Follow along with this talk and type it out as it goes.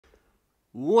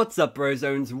What's up,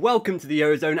 Brozones? Welcome to the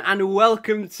Ozone and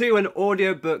welcome to an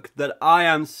audiobook that I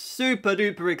am super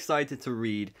duper excited to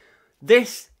read.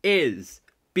 This is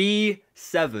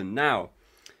B-7. Now,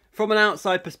 from an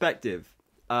outside perspective,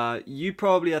 you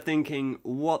probably are thinking,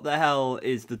 what the hell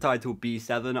is the title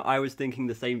B-7? I was thinking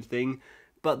the same thing,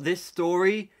 but this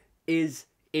story is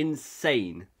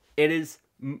insane.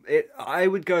 I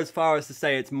would go as far as to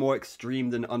say it's more extreme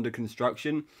than Under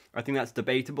Construction. I think that's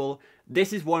debatable.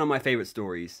 This is one of my favorite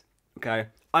stories, okay?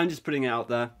 I'm just putting it out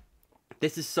there.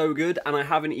 This is so good, and I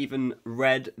haven't even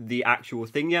read the actual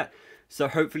thing yet, so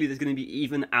hopefully there's going to be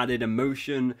even added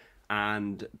emotion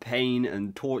and pain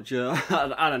and torture.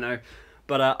 I don't know.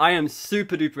 But I am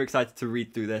super duper excited to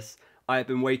read through this. I have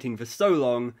been waiting for so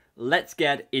long. Let's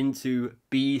get into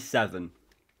B-7.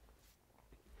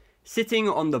 Sitting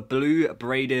on the blue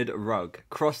braided rug,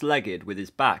 cross-legged with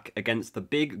his back against the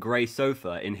big grey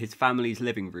sofa in his family's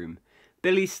living room,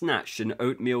 Billy snatched an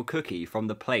oatmeal cookie from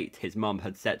the plate his mum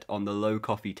had set on the low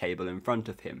coffee table in front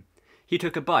of him. He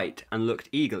took a bite and looked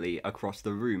eagerly across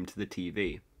the room to the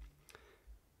TV.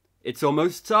 "It's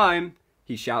almost time,"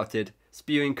 he shouted,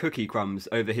 spewing cookie crumbs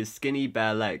over his skinny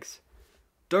bare legs.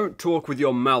 "Don't talk with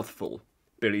your mouth full,"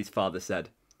 Billy's father said.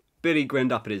 Billy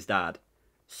grinned up at his dad.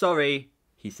 "Sorry,"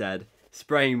 he said,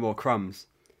 spraying more crumbs.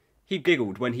 He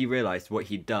giggled when he realised what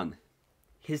he'd done.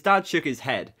 His dad shook his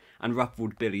head and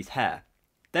ruffled Billy's hair.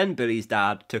 Then Billy's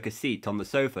dad took a seat on the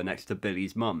sofa next to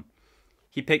Billy's mum.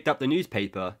 He picked up the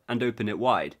newspaper and opened it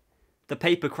wide. The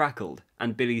paper crackled,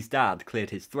 and Billy's dad cleared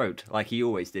his throat like he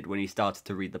always did when he started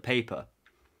to read the paper.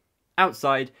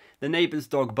 Outside, the neighbour's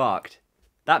dog barked.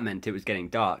 That meant it was getting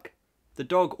dark. The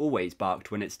dog always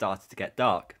barked when it started to get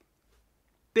dark.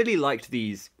 Billy liked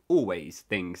these always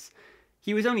things.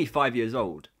 He was only 5 years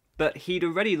old, but he'd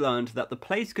already learned that the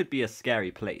place could be a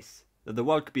scary place, that the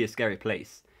world could be a scary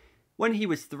place. When he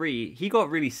was 3, he got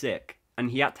really sick,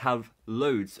 and he had to have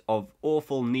loads of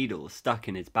awful needles stuck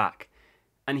in his back,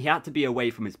 and he had to be away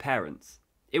from his parents.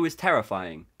 It was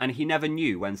terrifying, and he never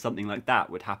knew when something like that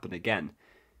would happen again.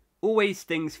 Always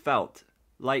things felt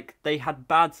like they had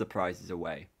bad surprises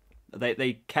away.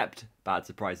 They kept bad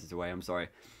surprises away, I'm sorry.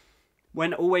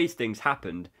 When always things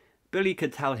happened, Billy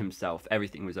could tell himself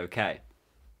everything was okay.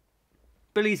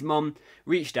 Billy's mum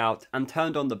reached out and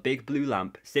turned on the big blue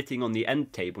lamp sitting on the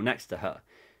end table next to her.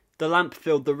 The lamp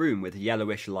filled the room with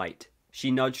yellowish light.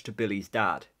 She nudged Billy's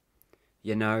dad.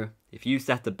 "You know, if you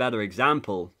set a better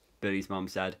example," Billy's mum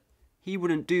said. "He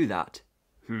wouldn't do that."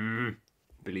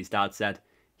 Billy's dad said.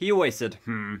 He always said,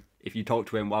 if you talked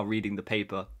to him while reading the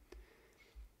paper.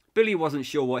 Billy wasn't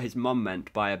sure what his mum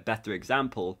meant by a better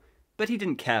example, but he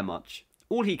didn't care much.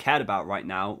 All he cared about right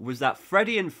now was that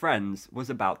Freddy and Friends was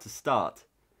about to start.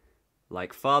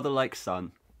 "Like father, like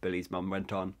son," Billy's mum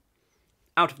went on.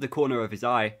 Out of the corner of his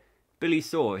eye, Billy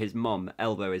saw his mum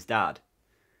elbow his dad.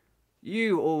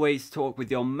 "You always talk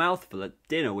with your mouth full at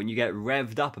dinner when you get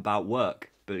revved up about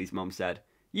work," Billy's mum said.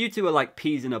 "You two are like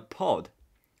peas in a pod."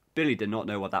 Billy did not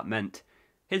know what that meant.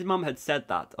 His mum had said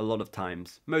that a lot of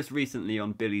times, most recently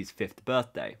on Billy's 5th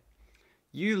birthday.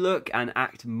 "You look and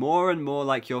act more and more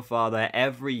like your father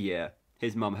every year,"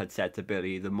 his mum had said to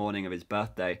Billy the morning of his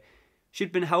birthday.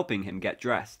 She'd been helping him get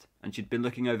dressed, and she'd been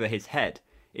looking over his head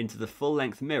into the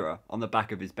full-length mirror on the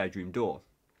back of his bedroom door.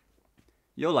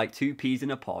 "You're like 2 peas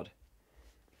in a pod."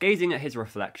 Gazing at his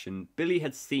reflection, Billy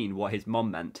had seen what his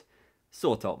mum meant.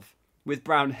 Sort of. With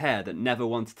brown hair that never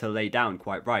wanted to lay down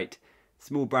quite right,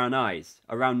 small brown eyes,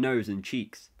 a round nose and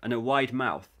cheeks, and a wide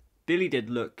mouth, Billy did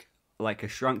look like a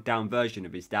shrunk-down version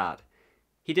of his dad.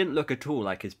 He didn't look at all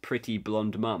like his pretty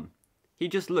blonde mum. He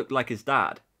just looked like his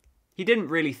dad. He didn't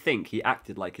really think he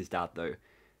acted like his dad, though.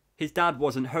 His dad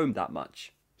wasn't home that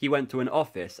much. He went to an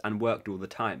office and worked all the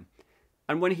time.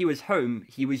 And when he was home,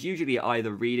 he was usually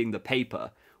either reading the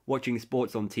paper, watching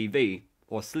sports on TV,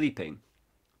 or sleeping.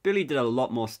 Billy did a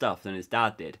lot more stuff than his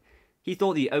dad did. He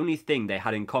thought the only thing they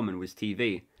had in common was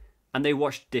TV, and they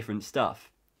watched different stuff.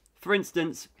 For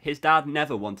instance, his dad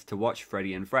never wanted to watch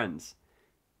Freddy and Friends.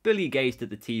 Billy gazed at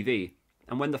the TV,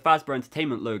 and when the Fazbear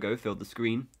Entertainment logo filled the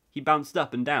screen, he bounced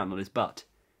up and down on his butt.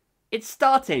 "It's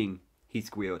starting!" he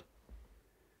squealed.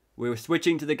 "We're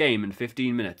switching to the game in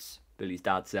 15 minutes, Billy's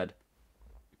dad said.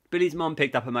 Billy's mum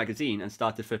picked up a magazine and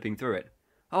started flipping through it.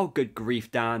 "Oh, good grief,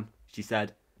 Dan," she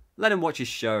said. "Let him watch his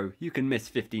show. You can miss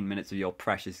 15 minutes of your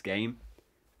precious game."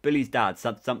 Billy's dad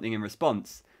said something in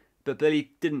response, but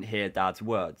Billy didn't hear Dad's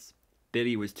words.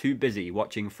 Billy was too busy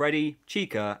watching Freddy,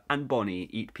 Chica, and Bonnie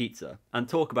eat pizza and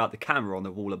talk about the camera on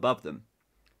the wall above them.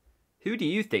 "Who do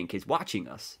you think is watching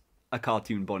us?" a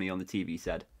cartoon Bonnie on the TV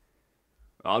said.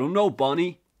 "I don't know,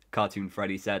 Bonnie," cartoon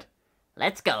Freddy said.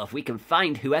 "Let's go if we can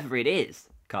find whoever it is,"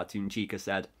 Cartoon Chica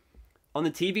said. On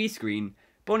the TV screen,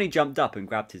 Bonnie jumped up and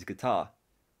grabbed his guitar.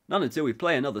 "Not until we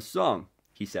play another song,"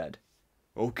 he said.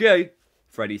 "Okay,"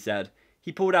 Freddy said.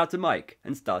 He pulled out a mic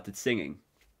and started singing.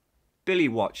 Billy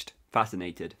watched,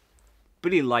 fascinated.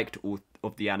 Billy liked all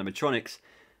of the animatronics,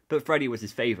 but Freddy was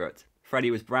his favourite.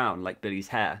 Freddy was brown like Billy's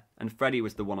hair, and Freddy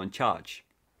was the one on charge.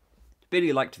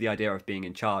 Billy liked the idea of being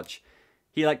in charge.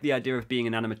 He liked the idea of being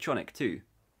an animatronic too.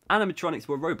 Animatronics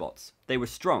were robots. They were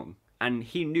strong, and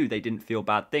he knew they didn't feel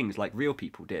bad things like real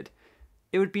people did.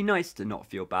 It would be nice to not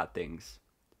feel bad things.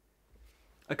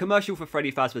 A commercial for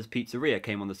Freddy Fazbear's Pizzeria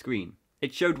came on the screen.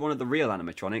 It showed one of the real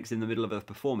animatronics in the middle of a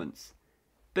performance.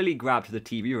 Billy grabbed the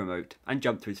TV remote and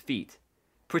jumped to his feet.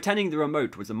 Pretending the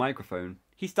remote was a microphone,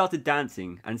 he started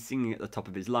dancing and singing at the top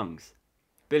of his lungs.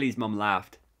 Billy's mum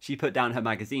laughed. She put down her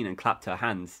magazine and clapped her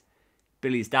hands.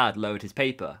 Billy's dad lowered his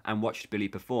paper and watched Billy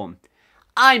perform.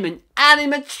 "I'm an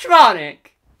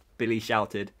animatronic!" Billy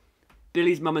shouted.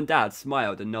 Billy's mum and dad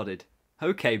smiled and nodded.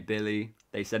 "Okay, Billy,"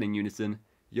 they said in unison.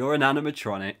 "You're an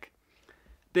animatronic."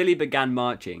 Billy began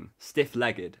marching,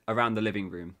 stiff-legged, around the living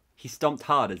room. He stomped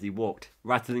hard as he walked,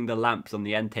 rattling the lamps on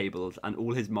the end tables and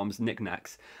all his mom's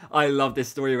knickknacks. I love this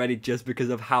story already just because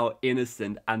of how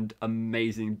innocent and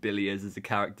amazing Billy is as a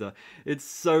character. It's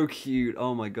so cute,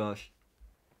 oh my gosh.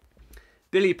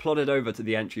 Billy plodded over to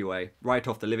the entryway, right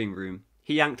off the living room.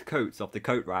 He yanked coats off the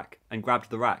coat rack and grabbed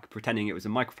the rack, pretending it was a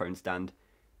microphone stand.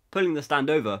 Pulling the stand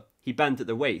over, he bent at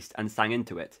the waist and sang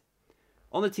into it.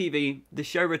 On the TV, the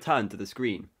show returned to the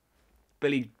screen.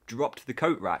 Billy dropped the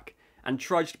coat rack and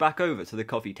trudged back over to the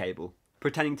coffee table,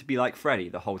 pretending to be like Freddy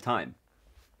the whole time.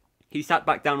 He sat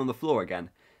back down on the floor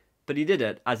again, but he did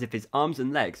it as if his arms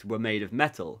and legs were made of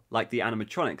metal, like the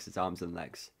animatronics' arms and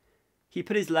legs. He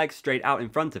put his legs straight out in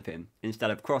front of him,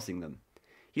 instead of crossing them.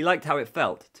 He liked how it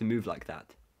felt to move like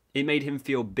that. It made him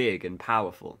feel big and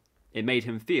powerful. It made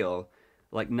him feel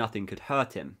like nothing could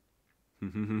hurt him.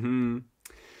 The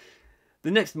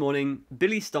next morning,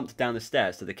 Billy stomped down the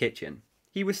stairs to the kitchen.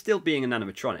 He was still being an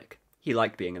animatronic. He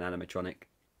liked being an animatronic.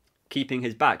 Keeping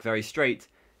his back very straight,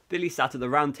 Billy sat at the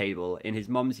round table in his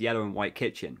mum's yellow and white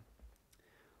kitchen.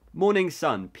 Morning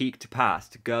sun peeked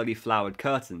past girly flowered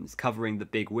curtains covering the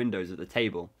big windows at the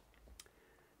table.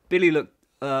 Billy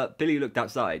looked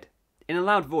outside. In a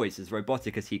loud voice as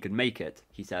robotic as he could make it,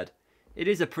 he said, "It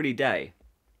is a pretty day.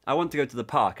 I want to go to the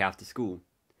park after school."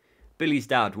 Billy's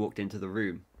dad walked into the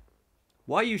room.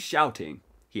 "Why are you shouting?"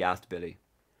 he asked Billy.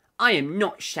 "I am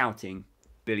not shouting,"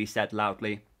 Billy said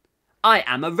loudly. "I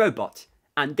am a robot,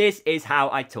 and this is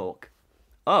how I talk."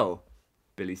 "Oh,"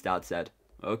 Billy's dad said.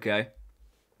 "Okay."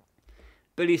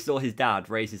 Billy saw his dad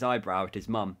raise his eyebrow at his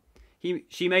mum.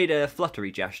 She made a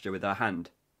fluttery gesture with her hand.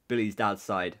 Billy's dad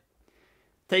sighed.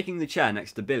 Taking the chair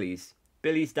next to Billy's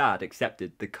dad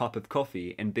accepted the cup of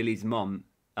coffee and Billy's mum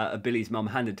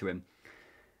handed to him.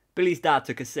 Billy's dad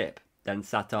took a sip, then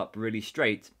sat up really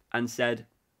straight and said,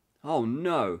 "Oh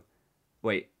no.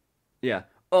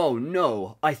 Oh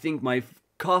no, I think my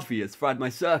coffee has fried my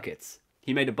circuits."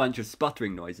 He made a bunch of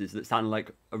sputtering noises that sounded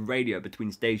like a radio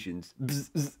between stations. Bzz,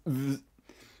 bzz, bzz.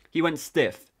 He went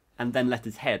stiff and then let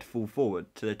his head fall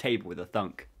forward to the table with a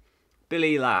thunk.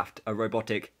 Billy laughed, a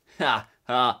robotic ha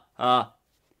ha ha.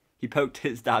 He poked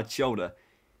his dad's shoulder.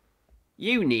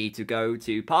 "You need to go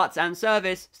to parts and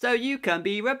service so you can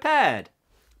be repaired,"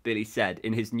 Billy said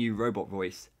in his new robot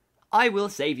voice. "I will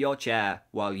save your chair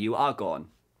while you are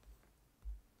gone."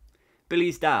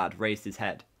 Billy's dad raised his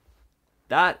head.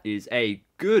 "That is a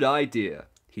good idea,"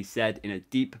 he said in a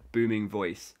deep, booming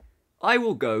voice. "I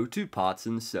will go to parts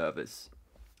and service."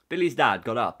 Billy's dad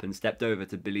got up and stepped over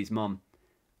to Billy's mum.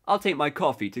 "I'll take my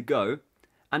coffee to go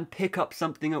and pick up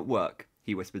something at work,"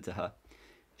 he whispered to her.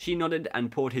 She nodded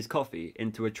and poured his coffee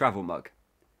into a travel mug.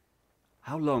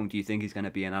 "How long do you think he's going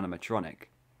to be an animatronic?"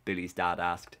 Billy's dad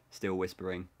asked, still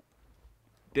whispering.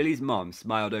 Billy's mom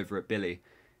smiled over at Billy.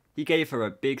 He gave her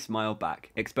a big smile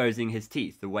back, exposing his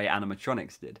teeth the way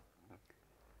animatronics did.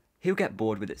 "He'll get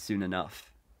bored with it soon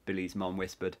enough," Billy's mom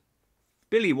whispered.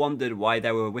 Billy wondered why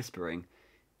they were whispering.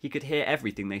 He could hear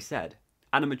everything they said.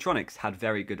 Animatronics had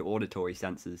very good auditory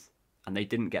senses, and they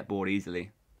didn't get bored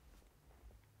easily.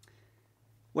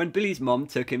 When Billy's mom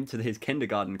took him to his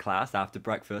kindergarten class after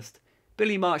breakfast,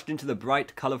 Billy marched into the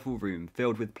bright, colourful room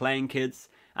filled with playing kids,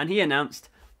 and he announced,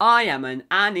 "I am an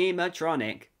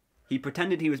animatronic." He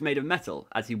pretended he was made of metal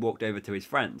as he walked over to his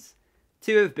friends.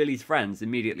 Two of Billy's friends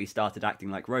immediately started acting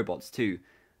like robots too.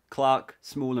 Clark,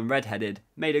 small and red-headed,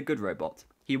 made a good robot.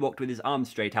 He walked with his arms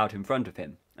straight out in front of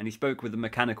him, and he spoke with a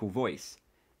mechanical voice.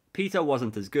 Peter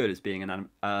wasn't as good as being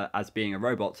a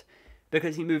robot,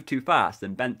 because he moved too fast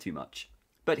and bent too much.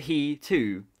 But he,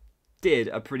 too, did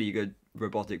a pretty good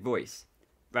robotic voice.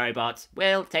 "Robots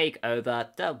will take over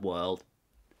the world,"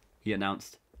 he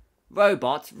announced.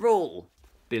 "Robots rule,"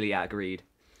 Billy agreed.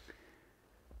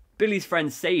 Billy's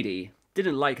friend Sadie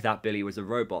didn't like that Billy was a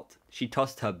robot. She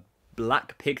tossed her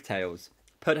black pigtails,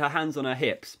 put her hands on her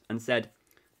hips, and said,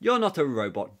 "You're not a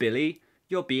robot, Billy.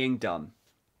 You're being dumb."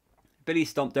 Billy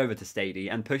stomped over to Sadie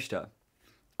and pushed her.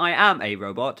 "I am a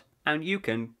robot, and you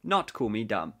can not call me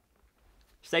dumb."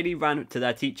 Sadie ran to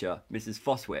their teacher, Mrs.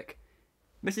 Foswick.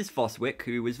 Mrs. Foswick,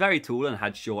 who was very tall and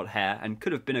had short hair and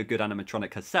could have been a good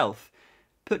animatronic herself,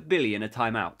 put Billy in a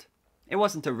timeout. It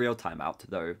wasn't a real timeout,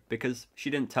 though, because she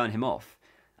didn't turn him off,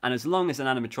 and as long as an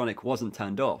animatronic wasn't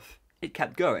turned off, it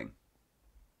kept going.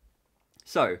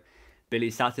 So,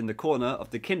 Billy sat in the corner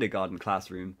of the kindergarten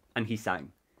classroom, and he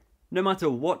sang. No matter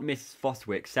what Mrs.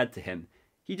 Foswick said to him,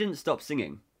 he didn't stop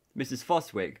singing. Mrs.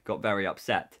 Foswick got very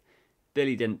upset.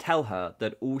 Billy didn't tell her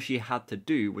that all she had to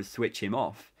do was switch him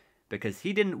off, because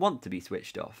he didn't want to be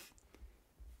switched off.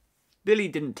 Billy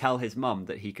didn't tell his mum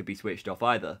that he could be switched off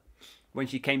either, when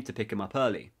she came to pick him up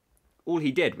early. All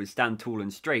he did was stand tall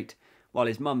and straight, while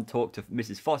his mum talked to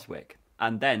Mrs. Foswick,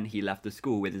 and then he left the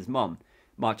school with his mum,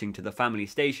 marching to the family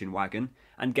station wagon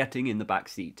and getting in the back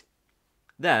seat.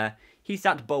 There, he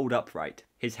sat bolt upright,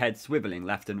 his head swiveling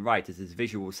left and right as his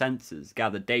visual sensors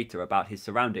gathered data about his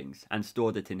surroundings and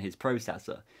stored it in his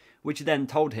processor, which then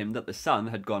told him that the sun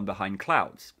had gone behind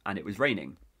clouds, and it was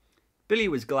raining. Billy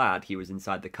was glad he was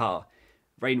inside the car.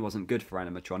 Rain wasn't good for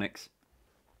animatronics.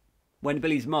 When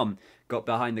Billy's mum got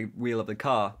behind the wheel of the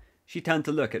car, she turned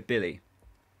to look at Billy.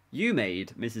 "You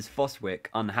made Mrs. Foswick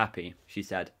unhappy," she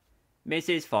said.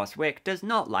 "Mrs. Foswick does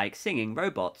not like singing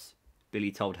robots,"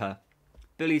 Billy told her.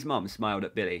 Billy's mum smiled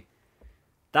at Billy.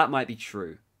 "That might be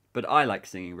true, but I like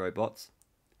singing robots.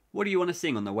 What do you want to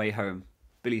sing on the way home?"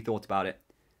 Billy thought about it.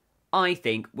 "I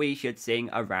think we should sing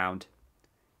a round."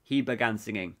 He began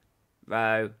singing,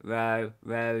 "Row, row,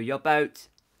 row your boat,"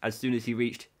 as soon as he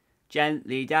reached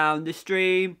 "Gently down the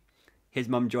stream." His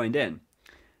mum joined in.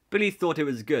 Billy thought it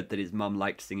was good that his mum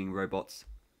liked singing robots.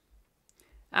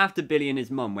 After Billy and his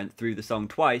mum went through the song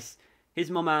twice, his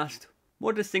mum asked,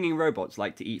 "What do singing robots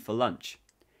like to eat for lunch?"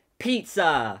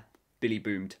 "Pizza!" Billy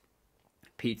boomed.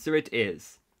 "Pizza it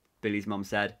is," Billy's mum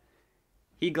said.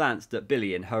 He glanced at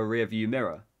Billy in her rearview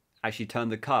mirror as she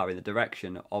turned the car in the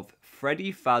direction of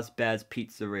Freddy Fazbear's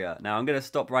Pizzeria. Now I'm going to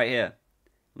stop right here.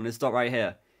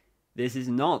 This is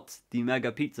not the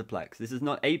Mega Pizzaplex. This is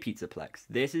not a Pizzaplex.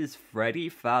 This is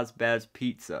Freddy Fazbear's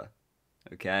Pizza.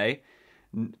 Okay?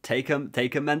 Take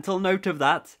a mental note of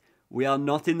that. We are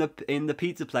not in the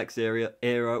Pizzaplex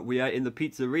era. We are in the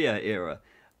Pizzeria era.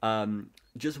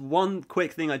 Just one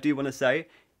quick thing I do want to say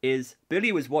is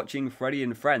Billy was watching Freddy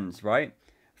and Friends, right?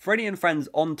 Freddy and Friends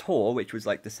on Tour, which was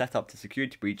like the setup to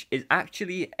Security Breach, is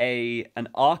actually an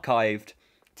archived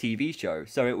TV show.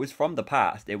 So it was from the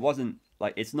past. It wasn't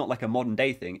like, it's not like a modern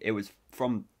day thing. It was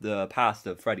from the past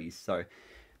of Freddy's. So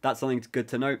that's something good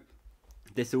to note.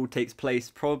 This all takes place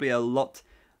probably a lot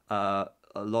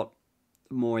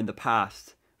more in the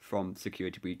past from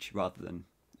Security Breach rather than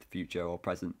the future or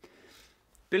present.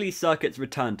 Billy's circuits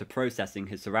returned to processing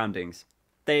his surroundings.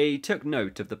 They took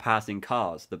note of the passing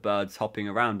cars, the birds hopping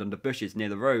around under bushes near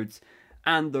the roads,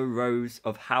 and the rows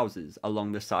of houses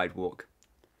along the sidewalk.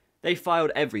 They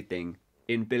filed everything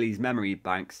in Billy's memory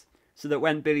banks, so that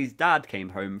when Billy's dad came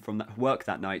home from work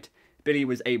that night, Billy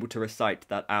was able to recite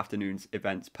that afternoon's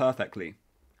events perfectly.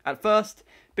 At first,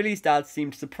 Billy's dad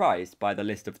seemed surprised by the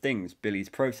list of things Billy's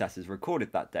processors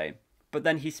recorded that day, but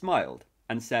then he smiled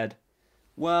and said,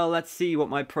 "Well, let's see what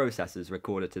my processors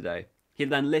recorded today." He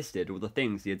then listed all the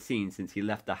things he had seen since he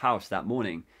left the house that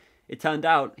morning. It turned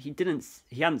out he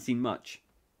hadn't seen much.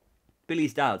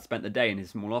 Billy's dad spent the day in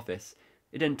his small office.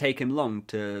 It didn't take him long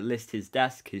to list his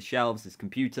desk, his shelves, his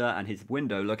computer, and his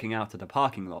window looking out at a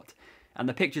parking lot, and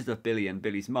the pictures of Billy and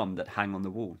Billy's mum that hung on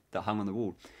the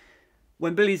wall.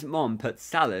 When Billy's mom put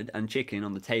salad and chicken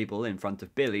on the table in front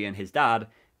of Billy and his dad,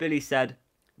 Billy said,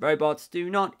 "Robots do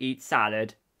not eat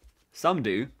salad." "Some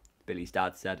do," Billy's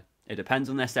dad said. "It depends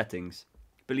on their settings."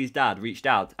 Billy's dad reached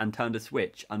out and turned a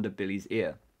switch under Billy's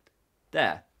ear.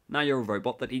 "There, now you're a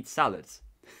robot that eats salads."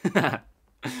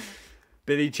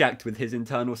 Billy checked with his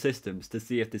internal systems to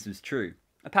see if this was true.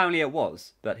 Apparently it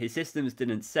was, but his systems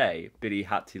didn't say Billy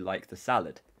had to like the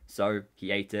salad. So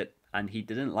he ate it, and he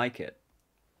didn't like it.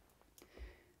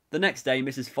 The next day,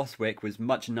 Mrs. Foswick was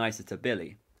much nicer to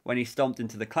Billy. When he stomped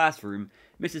into the classroom,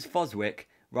 Mrs. Foswick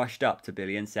rushed up to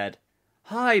Billy and said,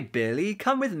 "Hi, Billy,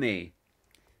 come with me."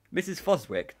 Mrs.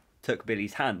 Foswick took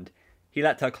Billy's hand. He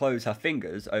let her close her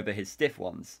fingers over his stiff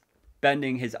ones.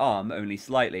 Bending his arm only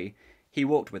slightly, He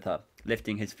walked with her,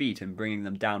 lifting his feet and bringing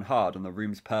them down hard on the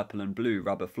room's purple and blue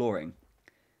rubber flooring.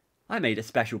 "I made a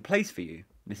special place for you,"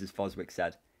 Mrs. Foswick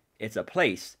said. "It's a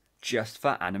place just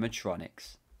for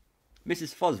animatronics."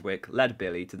 Mrs. Foswick led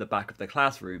Billy to the back of the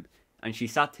classroom, and she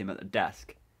sat him at the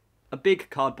desk. A big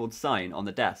cardboard sign on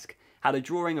the desk had a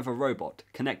drawing of a robot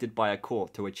connected by a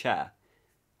cord to a chair.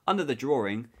 Under the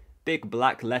drawing, big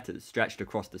black letters stretched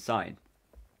across the sign.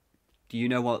 "Do you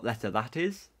know what letter that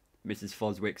is?" Mrs.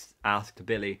 Foswick asked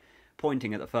Billy,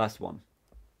 pointing at the first one.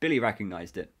 Billy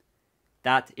recognized it.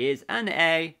 "That is an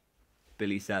A,"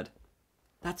 Billy said.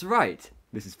 "That's right,"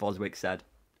 Mrs. Foswick said.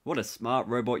 "What a smart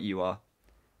robot you are."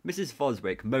 Mrs.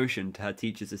 Foswick motioned to her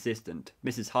teacher's assistant,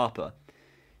 Mrs. Harper.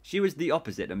 She was the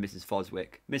opposite of Mrs.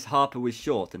 Foswick. Miss Harper was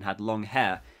short and had long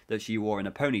hair that she wore in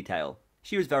a ponytail.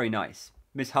 She was very nice.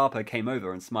 Miss Harper came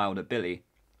over and smiled at Billy.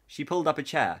 She pulled up a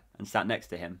chair and sat next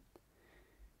to him.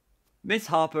 "Miss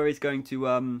Harper is going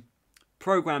to,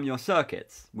 program your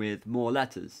circuits with more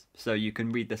letters, so you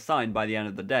can read the sign by the end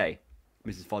of the day,"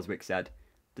 Mrs. Foswick said.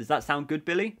 "Does that sound good,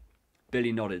 Billy?"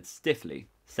 Billy nodded stiffly,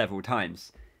 several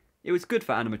times. It was good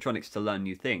for animatronics to learn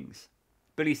new things.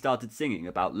 Billy started singing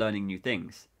about learning new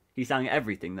things. He sang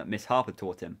everything that Miss Harper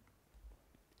taught him.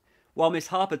 While Miss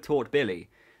Harper taught Billy,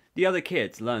 the other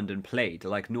kids learned and played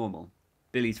like normal.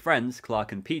 Billy's friends,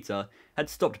 Clark and Peter, had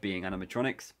stopped being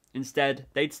animatronics. Instead,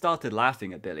 they'd started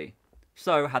laughing at Billy.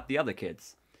 So had the other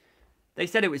kids. They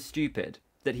said it was stupid,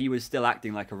 that he was still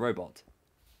acting like a robot.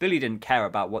 Billy didn't care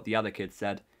about what the other kids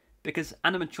said, because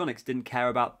animatronics didn't care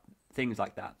about things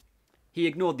like that. He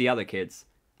ignored the other kids,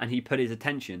 and he put his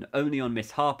attention only on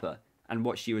Miss Harper and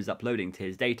what she was uploading to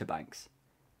his databanks.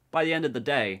 By the end of the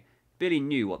day, Billy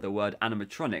knew what the word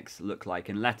animatronics looked like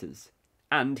in letters,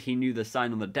 and he knew the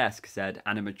sign on the desk said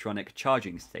animatronic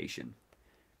charging station.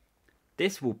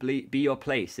 "This will be your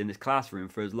place in this classroom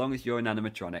for as long as you're an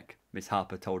animatronic," Miss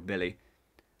Harper told Billy.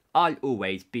 "I'll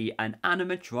always be an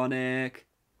animatronic,"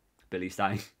 Billy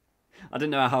sang. I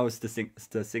didn't know how I was to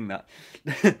sing that.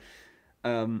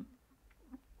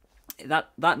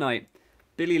 That night,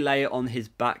 Billy lay on his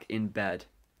back in bed.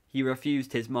 He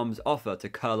refused his mum's offer to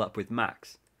curl up with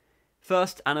Max.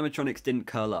 First, animatronics didn't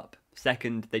curl up.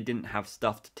 Second, they didn't have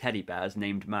stuffed teddy bears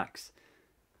named Max.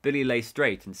 Billy lay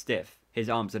straight and stiff, his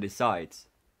arms at his sides.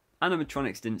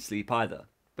 Animatronics didn't sleep either,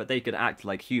 but they could act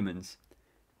like humans.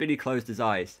 Billy closed his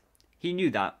eyes. He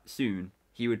knew that, soon,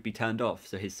 he would be turned off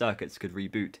so his circuits could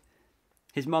reboot.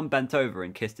 His mum bent over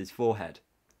and kissed his forehead.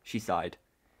 She sighed.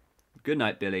 "Good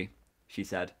night, Billy," she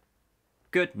said.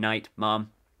 "Good night,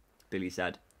 Mum," Billy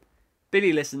said.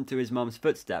 Billy listened to his mum's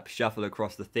footsteps shuffle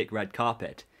across the thick red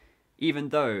carpet. Even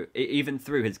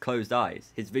through his closed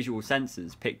eyes, his visual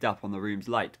senses picked up on the room's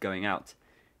light going out.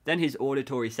 Then his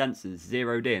auditory senses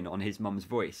zeroed in on his mum's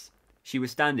voice. She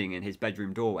was standing in his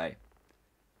bedroom doorway.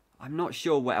 "I'm not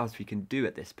sure what else we can do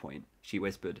at this point," she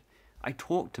whispered. "I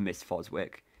talked to Miss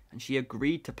Foswick, and she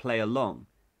agreed to play along.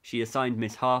 She assigned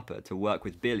Miss Harper to work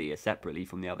with Billy separately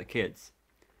from the other kids."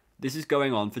 "This is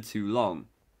going on for too long,"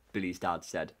 Billy's dad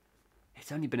said.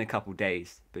 "It's only been a couple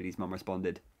days," Billy's mum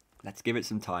responded. "Let's give it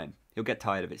some time. He'll get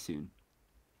tired of it soon."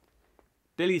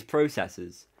 Billy's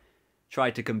processors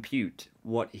tried to compute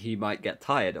what he might get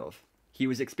tired of. He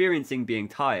was experiencing being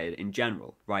tired in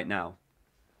general right now.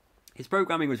 His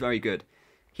programming was very good.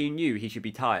 He knew he should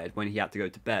be tired when he had to go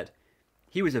to bed.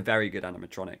 He was a very good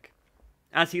animatronic.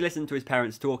 As he listened to his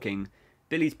parents talking,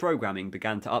 Billy's programming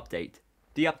began to update.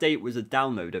 The update was a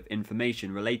download of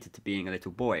information related to being a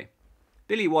little boy.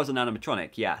 Billy was an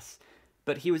animatronic, yes,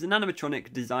 but he was an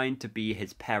animatronic designed to be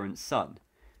his parents' son.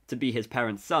 To be his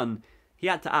parents' son, he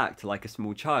had to act like a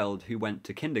small child who went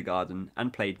to kindergarten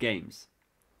and played games.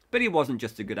 Billy wasn't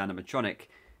just a good animatronic,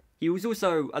 he was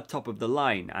also a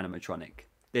top-of-the-line animatronic.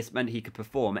 This meant he could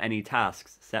perform any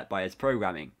tasks set by his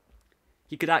programming.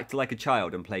 He could act like a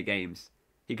child and play games.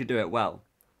 He could do it well.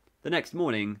 The next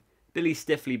morning, Billy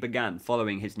stiffly began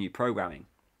following his new programming.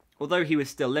 Although he was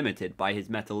still limited by his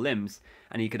metal limbs,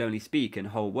 and he could only speak in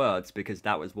whole words because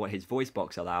that was what his voice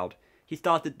box allowed, he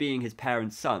started being his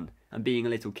parents' son and being a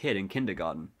little kid in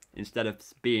kindergarten, instead of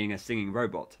being a singing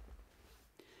robot.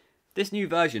 This new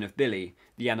version of Billy,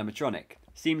 the animatronic,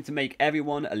 seemed to make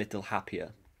everyone a little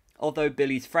happier. Although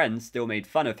Billy's friends still made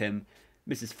fun of him,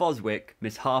 Mrs. Foswick,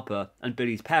 Miss Harper, and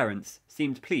Billy's parents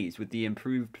seemed pleased with the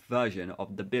improved version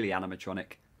of the Billy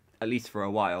animatronic, at least for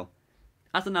a while.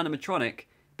 As an animatronic,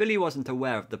 Billy wasn't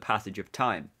aware of the passage of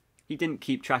time. He didn't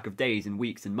keep track of days and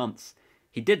weeks and months.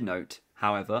 He did note,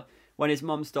 however, when his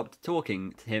mum stopped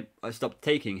taking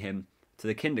him to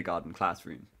the kindergarten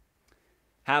classroom.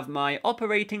 "Have my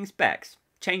operating specs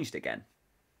changed again?"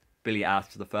 Billy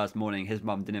asked the first morning his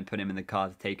mum didn't put him in the car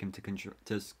to take him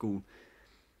to school.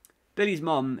 Billy's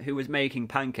mum, who was making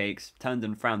pancakes, turned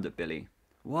and frowned at Billy.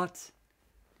 "What?"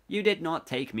 "You did not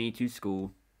take me to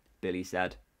school," Billy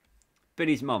said.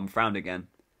 Billy's mum frowned again.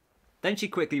 Then she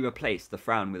quickly replaced the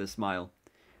frown with a smile.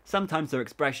 Sometimes her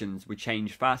expressions would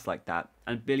change fast like that,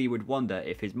 and Billy would wonder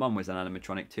if his mum was an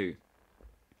animatronic too.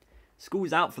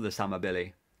 "School's out for the summer,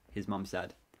 Billy," his mum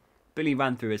said. Billy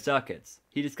ran through his circuits.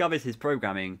 He discovered his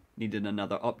programming needed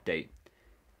another update.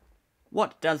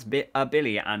 "What does a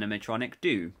Billy animatronic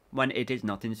do when it is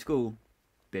not in school?"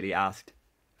 Billy asked.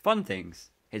 "Fun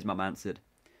things," his mum answered.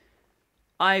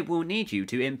 "I will need you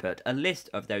to input a list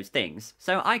of those things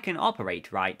so I can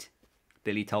operate right,"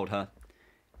 Billy told her.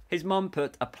 His mum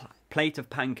put a plate of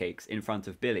pancakes in front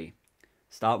of Billy.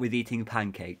 "Start with eating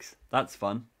pancakes. That's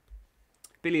fun."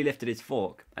 Billy lifted his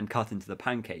fork and cut into the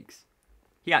pancakes.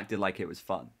 He acted like it was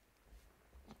fun.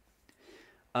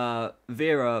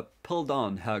 Vera pulled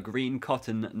on her green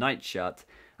cotton nightshirt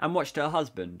and watched her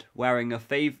husband, wearing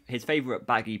his favourite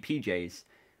baggy PJs,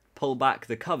 pull back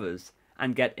the covers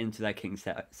and get into their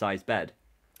king-size bed.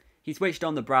 He switched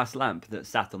on the brass lamp that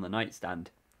sat on the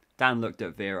nightstand. Dan looked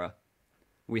at Vera.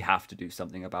 "We have to do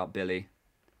something about Billy."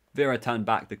 Vera turned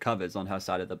back the covers on her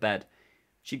side of the bed.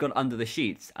 She got under the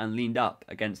sheets and leaned up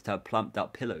against her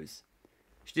plumped-up pillows.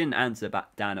 She didn't answer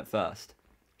back Dan at first.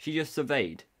 She just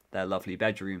surveyed their lovely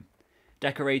bedroom.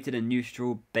 Decorated in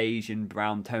neutral beige and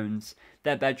brown tones,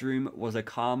 their bedroom was a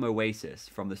calm oasis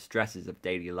from the stresses of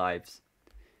daily lives.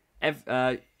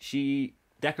 She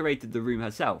decorated the room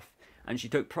herself, and she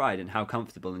took pride in how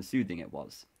comfortable and soothing it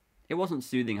was. It wasn't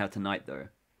soothing her tonight, though.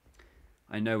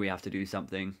 "I know we have to do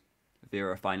something,"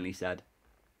 Vera finally said.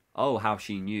 Oh, how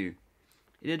she knew.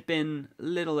 It had been a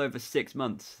little over 6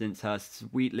 months since her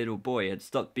sweet little boy had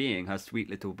stopped being her sweet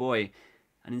little boy,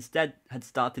 and instead had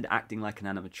started acting like an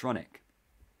animatronic.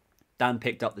 Dan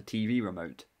picked up the TV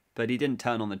remote, but he didn't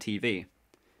turn on the TV.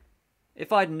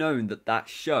 "If I'd known that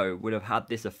show would have had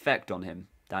this effect on him,"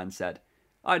 Dan said,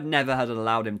 "I'd never have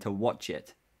allowed him to watch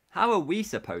it." "How are we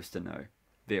supposed to know?"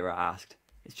 Vera asked.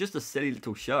 "It's just a silly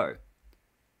little show."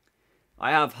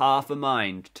 "I have half a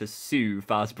mind to sue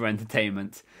Fazbear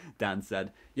Entertainment," Dan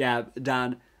said. "Yeah,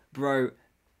 Dan, bro,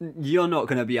 you're not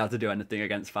going to be able to do anything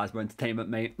against Fazbear Entertainment,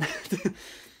 mate."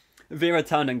 Vera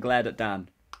turned and glared at Dan.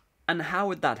 "And how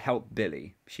would that help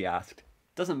Billy?" she asked.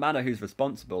 "Doesn't matter who's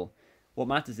responsible. What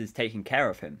matters is taking care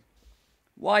of him."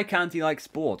 "Why can't he like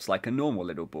sports like a normal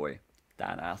little boy?"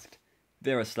 Dan asked.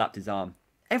 Vera slapped his arm.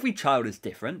 "Every child is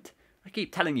different. I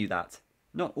keep telling you that.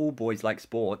 Not all boys like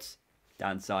sports."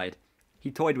 Dan sighed. He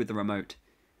toyed with the remote.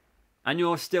 "And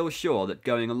you're still sure that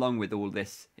going along with all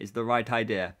this is the right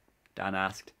idea?" Dan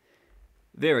asked.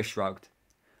 Vera shrugged.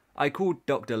 "I called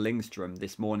Dr. Lindstrom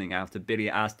this morning after Billy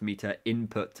asked me to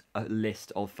input a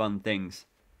list of fun things."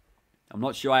 "I'm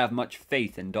not sure I have much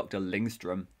faith in Dr.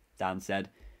 Lindstrom," Dan said.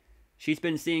 "She's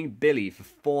been seeing Billy for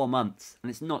 4 months,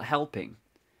 and it's not helping."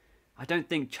 "I don't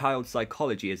think child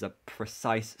psychology is a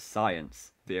precise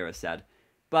science," Vera said.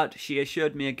 "But she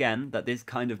assured me again that this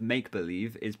kind of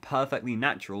make-believe is perfectly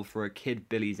natural for a kid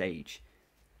Billy's age."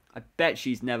 "I bet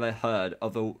she's never heard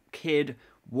of a kid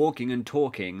walking and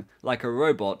talking like a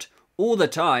robot all the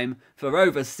time for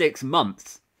over 6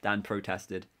 months, Dan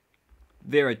protested.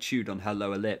 Vera chewed on her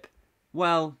lower lip.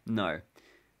 "Well, no.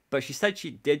 But she said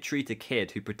she did treat a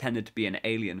kid who pretended to be an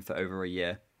alien for over a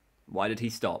year." "Why did he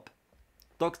stop?"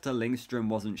 Dr. Lindstrom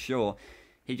wasn't sure.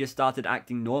 He just started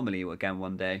acting normally again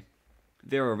one day.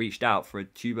 Vera reached out for a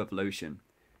tube of lotion.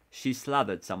 She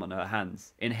slathered some on her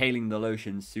hands, inhaling the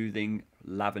lotion's soothing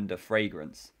lavender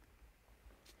fragrance.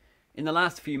 In the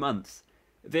last few months,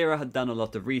 Vera had done a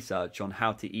lot of research on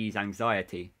how to ease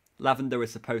anxiety. Lavender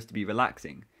was supposed to be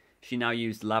relaxing. She now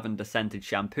used lavender-scented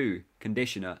shampoo,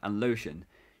 conditioner, and lotion,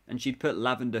 and she'd put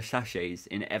lavender sachets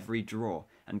in every drawer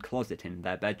and closet in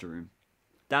their bedroom.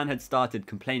 Dan had started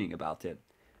complaining about it.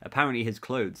 Apparently his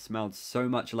clothes smelled so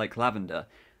much like lavender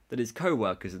that his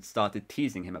co-workers had started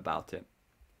teasing him about it.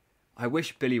 "I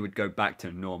wish Billy would go back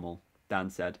to normal," Dan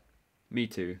said. "Me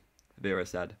too," Vera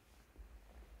said.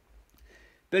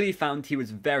 Billy found he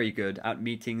was very good at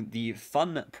meeting the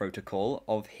fun protocol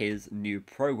of his new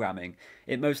programming.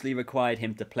 It mostly required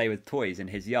him to play with toys in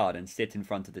his yard and sit in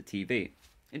front of the TV.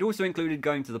 It also included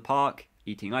going to the park,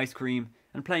 eating ice cream,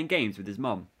 and playing games with his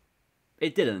mum.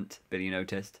 It didn't, Billy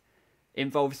noticed,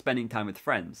 involve spending time with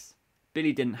friends.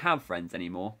 Billy didn't have friends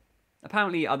anymore.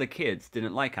 Apparently other kids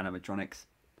didn't like animatronics.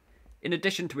 In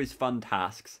addition to his fun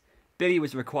tasks, Billy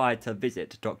was required to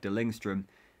visit Dr. Lindstrom.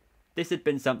 This had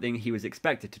been something he was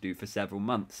expected to do for several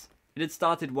months. It had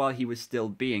started while he was still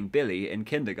being Billy in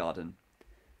kindergarten.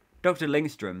 Dr.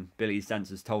 Lindstrom, Billy's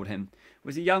sensors told him,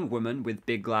 was a young woman with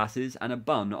big glasses and a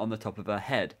bun on the top of her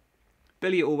head.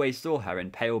 Billy always saw her in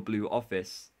a pale blue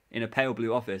office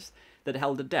that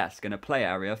held a desk and a play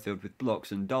area filled with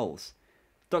blocks and dolls.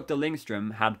 Dr.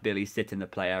 Lindstrom had Billy sit in the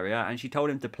play area and she told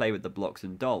him to play with the blocks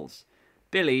and dolls.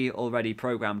 Billy, already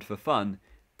programmed for fun,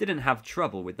 didn't have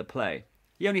trouble with the play.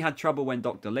 He only had trouble when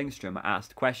Dr. Lindstrom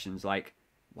asked questions like,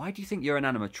 "Why do you think you're an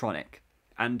animatronic?"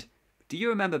 And "Do you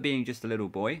remember being just a little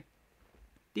boy?"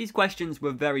 These questions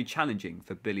were very challenging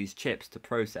for Billy's chips to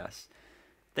process.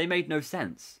 They made no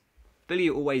sense. Billy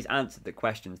always answered the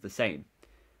questions the same.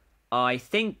 I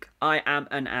think I am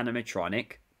an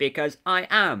animatronic because I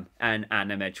am an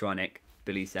animatronic,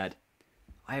 Billy said.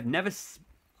 Never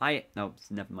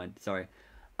mind, sorry.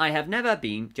 I have never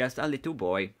been just a little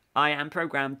boy. I am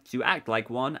programmed to act like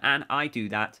one, and I do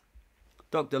that.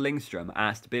 Dr. Lindstrom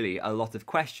asked Billy a lot of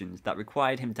questions that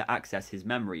required him to access his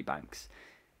memory banks.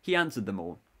 He answered them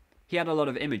all. He had a lot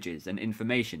of images and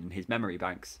information in his memory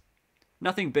banks.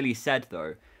 Nothing Billy said,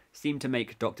 though, seemed to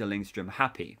make Dr. Lindstrom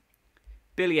happy.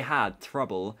 Billy had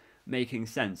trouble making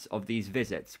sense of these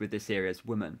visits with the serious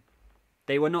woman.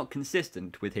 They were not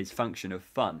consistent with his function of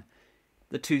fun.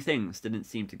 The two things didn't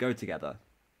seem to go together.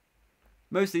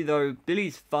 Mostly, though,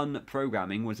 Billy's fun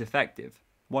programming was effective.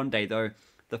 One day, though,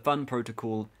 the fun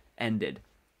protocol ended.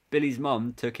 Billy's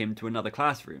mum took him to another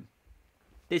classroom.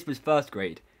 This was first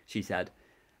grade, she said,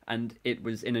 and it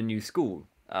was in a new school,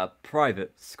 a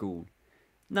private school.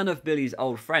 None of Billy's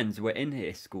old friends were in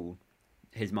his school,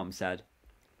 his mum said.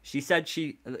 She said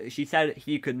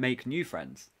he could make new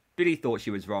friends. Billy thought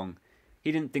she was wrong.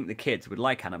 He didn't think the kids would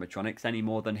like animatronics any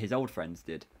more than his old friends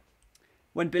did.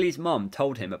 When Billy's mum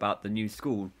told him about the new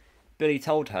school, Billy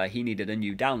told her he needed a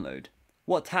new download.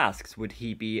 What tasks would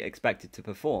he be expected to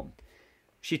perform?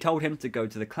 She told him to go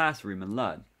to the classroom and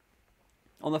learn.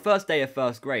 On the first day of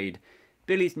first grade,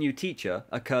 Billy's new teacher,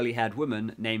 a curly-haired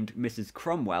woman named Mrs.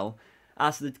 Cromwell,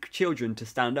 asked the children to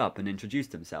stand up and introduce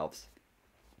themselves.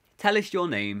 "Tell us your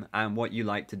name and what you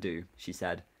like to do," she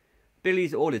said.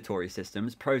 Billy's auditory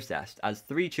systems processed as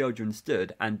 3 children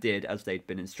stood and did as they'd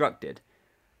been instructed.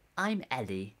 I'm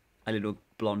Ellie, a little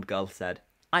blonde girl said.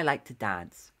 I like to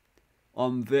dance.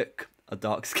 I'm Vic, a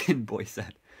dark-skinned boy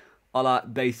said. I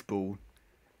like baseball.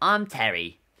 I'm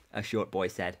Terry, a short boy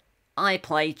said. I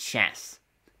play chess.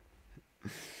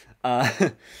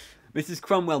 Mrs.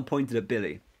 Cromwell pointed at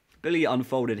Billy. Billy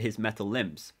unfolded his metal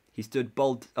limbs. He stood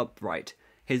bolt upright,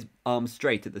 his arms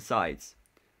straight at the sides.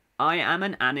 I am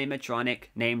an animatronic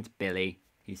named Billy,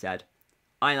 he said.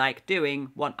 I like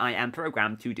doing what I am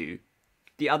programmed to do.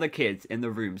 The other kids in the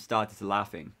room started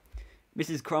laughing.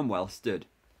 Mrs. Cromwell stood.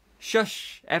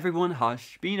 Shush, everyone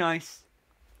hush, be nice.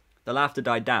 The laughter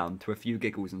died down to a few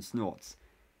giggles and snorts.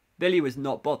 Billy was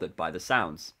not bothered by the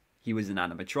sounds. He was an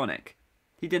animatronic.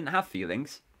 He didn't have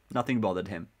feelings. Nothing bothered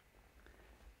him.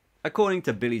 According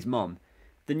to Billy's mom,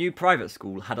 the new private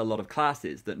school had a lot of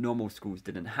classes that normal schools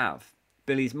didn't have.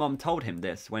 Billy's mom told him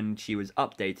this when she was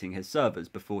updating his servers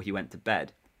before he went to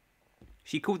bed.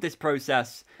 She called this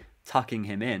process tucking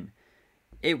him in.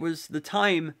 It was the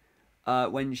time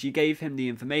when she gave him the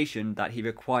information that he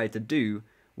required to do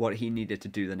what he needed to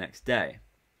do the next day.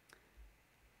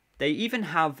 They even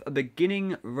have a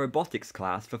beginning robotics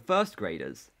class for first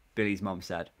graders, Billy's mom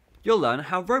said. You'll learn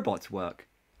how robots work.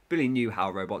 Billy knew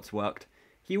how robots worked.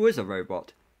 He was a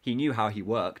robot. He knew how he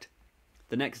worked.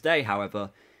 The next day, however,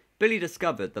 Billy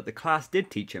discovered that the class did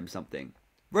teach him something.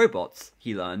 Robots,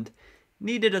 he learned,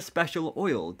 needed a special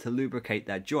oil to lubricate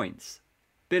their joints.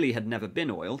 Billy had never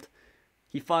been oiled.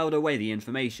 He filed away the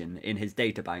information in his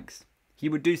databanks. He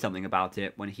would do something about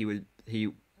it when he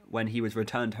was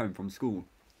returned home from school.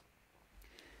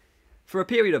 For a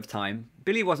period of time,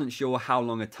 Billy wasn't sure how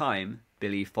long a time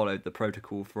Billy followed the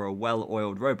protocol for a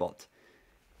well-oiled robot.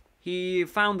 He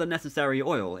found the necessary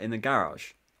oil in the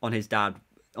garage, on his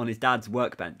dad's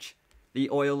workbench. The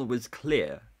oil was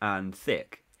clear and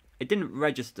thick. It didn't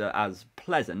register as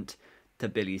pleasant to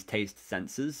Billy's taste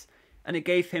sensors, and it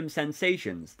gave him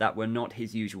sensations that were not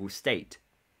his usual state.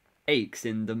 Aches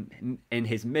in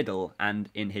his middle and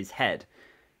in his head,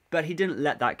 but he didn't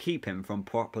let that keep him from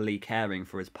properly caring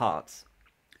for his parts.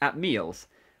 At meals,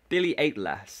 Billy ate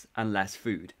less and less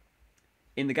food.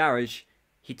 In the garage,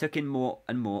 he took in more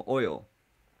and more oil.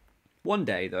 One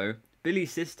day, though,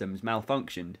 Billy's systems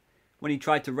malfunctioned. When he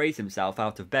tried to raise himself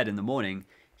out of bed in the morning,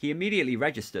 he immediately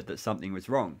registered that something was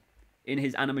wrong. In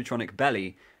his animatronic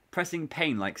belly, pressing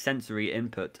pain like sensory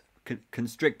input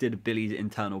constricted Billy's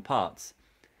internal parts.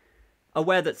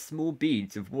 Aware that small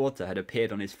beads of water had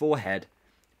appeared on his forehead,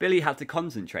 Billy had to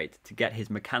concentrate to get his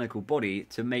mechanical body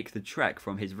to make the trek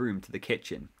from his room to the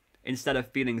kitchen. Instead of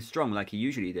feeling strong like he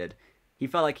usually did, he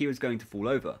felt like he was going to fall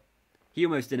over. He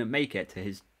almost didn't make it to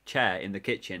his chair in the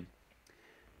kitchen.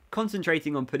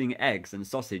 Concentrating on putting eggs and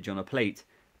sausage on a plate,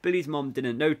 Billy's mom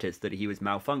didn't notice that he was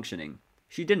malfunctioning.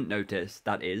 She didn't notice,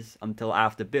 that is, until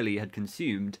after Billy had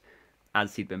consumed,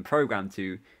 as he'd been programmed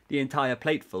to, the entire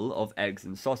plateful of eggs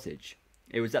and sausage.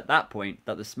 It was at that point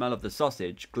that the smell of the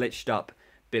sausage glitched up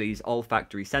Billy's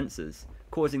olfactory sensors,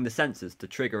 causing the sensors to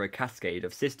trigger a cascade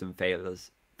of system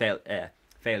failures.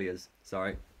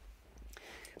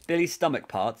 Billy's stomach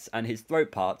parts and his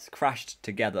throat parts crashed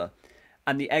together,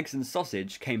 and the eggs and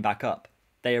sausage came back up.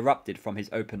 They erupted from his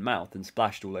open mouth and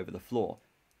splashed all over the floor.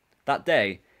 That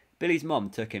day, Billy's mom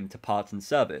took him to Parts and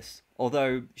Service,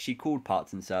 although she called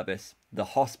Parts and Service the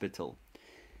hospital.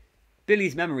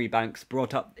 Billy's memory banks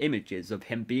brought up images of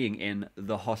him being in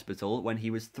the hospital when he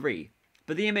was 3,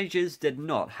 but the images did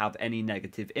not have any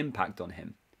negative impact on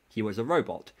him. He was a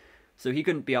robot, so he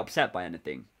couldn't be upset by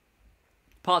anything.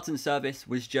 Parts and Service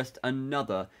was just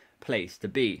another place to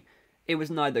be. It was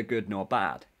neither good nor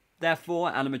bad.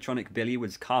 Therefore, animatronic Billy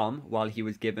was calm while he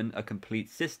was given a complete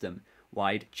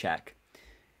system-wide check.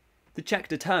 The check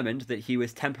determined that he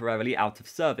was temporarily out of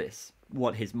service,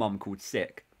 what his mom called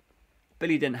sick.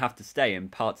 Billy didn't have to stay in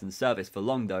Parts and Service for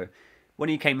long though. When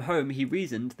he came home, he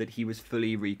reasoned that he was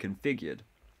fully reconfigured.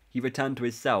 He returned to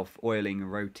his self-oiling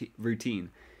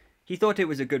routine. He thought it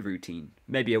was a good routine.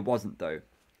 Maybe it wasn't though.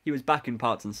 He was back in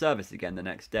Parts and Service again the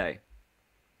next day.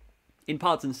 In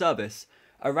Parts and Service,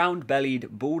 a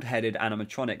round-bellied, bald-headed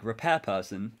animatronic repair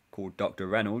person, called Dr.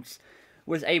 Reynolds,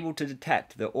 was able to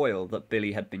detect the oil that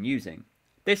Billy had been using.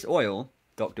 This oil,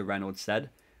 Dr. Reynolds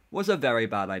said, was a very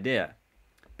bad idea.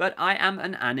 But I am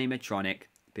an animatronic,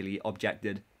 Billy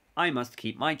objected. I must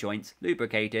keep my joints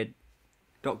lubricated.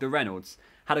 Dr. Reynolds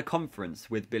had a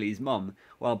conference with Billy's mom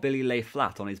while Billy lay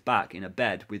flat on his back in a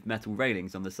bed with metal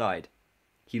railings on the side.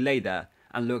 He lay there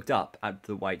and looked up at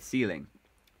the white ceiling.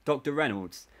 Dr.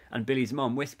 Reynolds and Billy's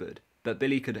mom whispered, but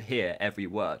Billy could hear every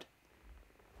word.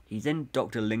 He's in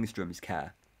Dr. Lingstrom's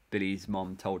care, Billy's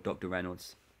mom told Dr.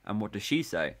 Reynolds. And what does she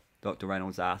say? Dr.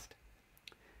 Reynolds asked.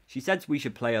 She said we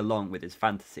should play along with his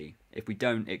fantasy. If we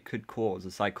don't, it could cause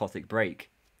a psychotic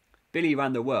break. Billy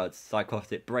ran the words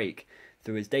psychotic break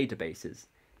through his databases.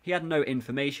 He had no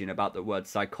information about the word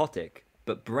psychotic,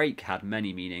 but break had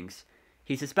many meanings.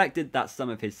 He suspected that some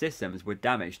of his systems were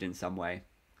damaged in some way.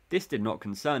 This did not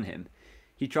concern him.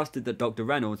 He trusted that Dr.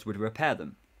 Reynolds would repair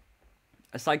them.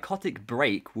 A psychotic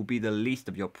break will be the least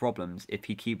of your problems if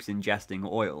he keeps ingesting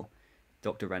oil,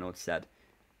 Dr. Reynolds said.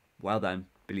 Well then,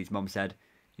 Billy's mom said,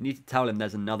 you need to tell him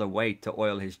there's another way to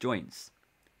oil his joints.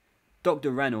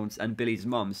 Dr. Reynolds and Billy's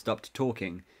mom stopped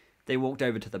talking. They walked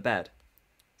over to the bed.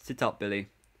 Sit up, Billy,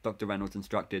 Dr. Reynolds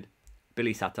instructed.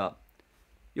 Billy sat up.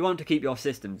 You want to keep your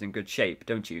systems in good shape,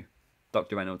 don't you?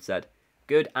 Dr. Reynolds said.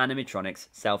 Good animatronics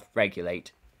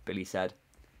self-regulate, Billy said.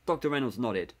 Dr. Reynolds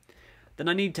nodded. Then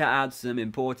I need to add some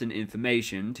important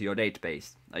information to your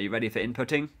database. Are you ready for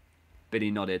inputting?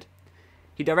 Billy nodded.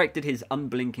 He directed his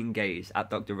unblinking gaze at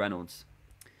Dr. Reynolds.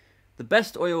 The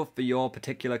best oil for your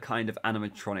particular kind of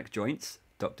animatronic joints,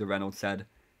 Dr. Reynolds said,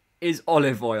 is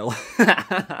olive oil.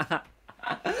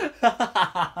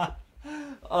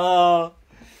 Oh,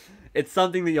 it's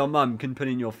something that your mum can put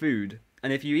in your food.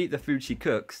 And if you eat the food she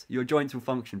cooks, your joints will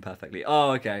function perfectly.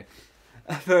 Oh, okay.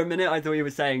 For a minute, I thought you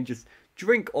were saying just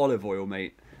drink olive oil,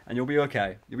 mate, and you'll be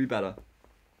okay. You'll be better.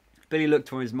 Billy looked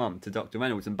from his mum to Dr.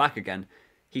 Reynolds and back again.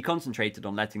 He concentrated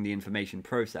on letting the information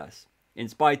process, in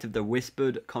spite of the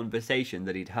whispered conversation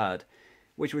that he'd heard,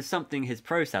 which was something his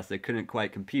processor couldn't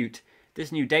quite compute.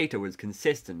 This new data was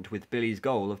consistent with Billy's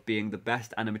goal of being the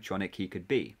best animatronic he could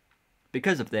be.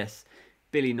 Because of this,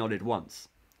 Billy nodded once.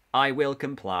 I will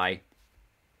comply.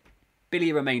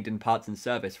 Billy remained in Parts and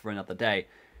Service for another day.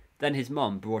 Then his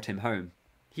mom brought him home.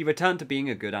 He returned to being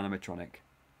a good animatronic.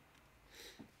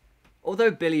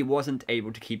 Although Billy wasn't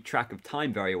able to keep track of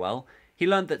time very well, he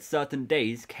learned that certain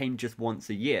days came just once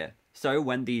a year. So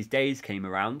when these days came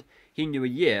around, he knew a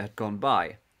year had gone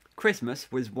by.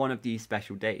 Christmas was one of these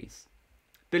special days.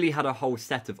 Billy had a whole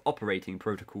set of operating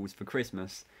protocols for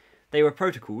Christmas. They were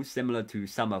protocols similar to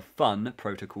summer fun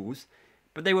protocols,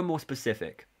 but they were more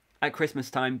specific. At Christmas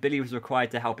time, Billy was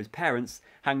required to help his parents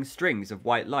hang strings of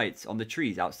white lights on the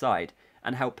trees outside,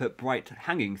 and help put bright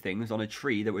hanging things on a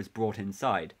tree that was brought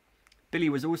inside. Billy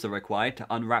was also required to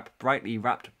unwrap brightly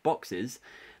wrapped boxes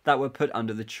that were put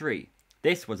under the tree.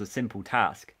 This was a simple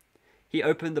task. He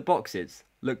opened the boxes,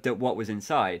 looked at what was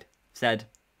inside, said,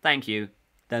 "Thank you,"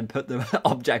 then put the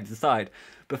object aside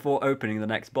before opening the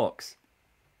next box.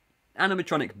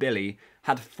 Animatronic Billy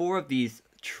had 4 of these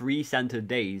tree-centered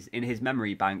days in his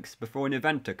memory banks before an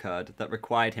event occurred that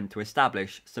required him to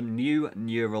establish some new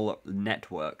neural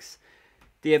networks.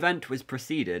 The event was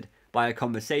preceded by a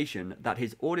conversation that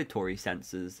his auditory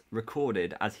sensors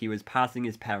recorded as he was passing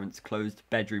his parents' closed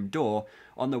bedroom door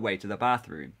on the way to the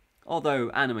bathroom. Although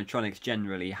animatronics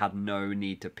generally had no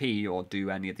need to pee or do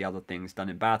any of the other things done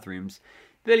in bathrooms,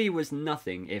 Billy was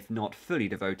nothing if not fully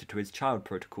devoted to his child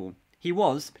protocol. He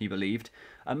was, he believed,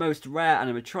 a most rare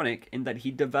animatronic in that he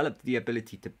developed the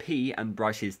ability to pee and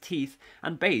brush his teeth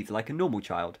and bathe like a normal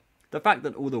child. The fact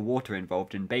that all the water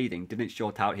involved in bathing didn't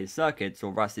short out his circuits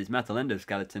or rust his metal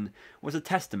endoskeleton was a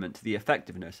testament to the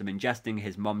effectiveness of ingesting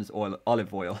his mum's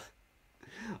olive oil.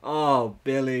 Oh,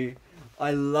 Billy.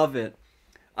 I love it.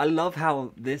 I love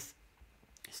how this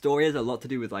story has a lot to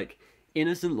do with, like,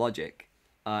 innocent logic.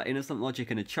 Innocent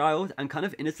logic in a child and kind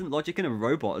of innocent logic in a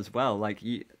robot as well. Like,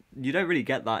 you don't really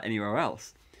get that anywhere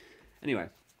else. Anyway,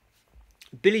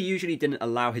 Billy usually didn't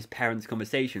allow his parents'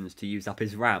 conversations to use up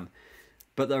his RAM,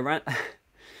 but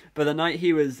the night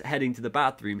he was heading to the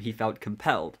bathroom, he felt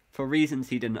compelled, for reasons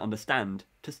he didn't understand,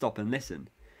 to stop and listen.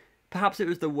 Perhaps it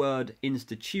was the word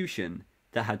institution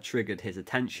that had triggered his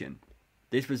attention.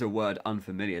 This was a word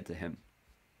unfamiliar to him.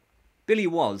 Billy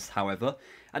was, however,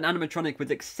 an animatronic with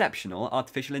exceptional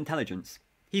artificial intelligence.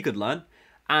 He could learn,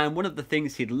 and one of the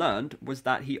things he'd learned was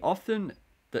that he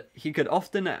could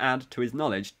often add to his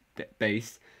knowledge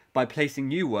base by placing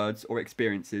new words or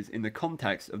experiences in the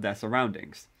context of their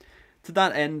surroundings. To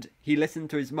that end, he listened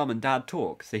to his mum and dad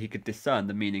talk so he could discern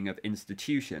the meaning of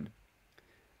institution.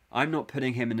 "I'm not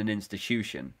putting him in an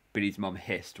institution," Billy's mum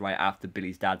hissed right after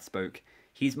Billy's dad spoke.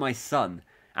 "He's my son.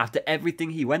 After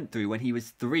everything he went through when he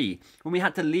was 3, when we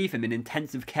had to leave him in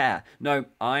intensive care. No,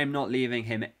 I'm not leaving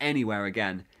him anywhere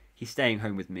again. He's staying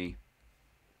home with me."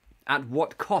 "At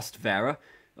what cost, Vera?"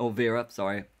 Or Vera,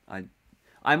 sorry.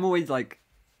 I'm always like,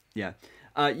 yeah.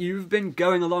 "You've been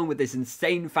going along with this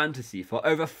insane fantasy for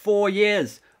over 4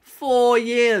 years. 4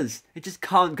 years! It just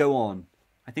can't go on.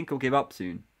 I think I'll give up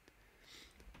soon."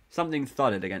 Something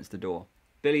thudded against the door.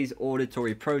 Billy's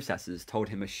auditory processors told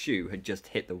him a shoe had just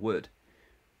hit the wood.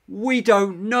 "We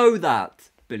don't know that!"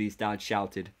 Billy's dad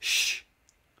shouted. "Shh!"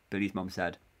 Billy's mum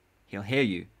said. "He'll hear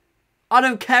you." "I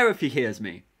don't care if he hears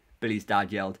me," Billy's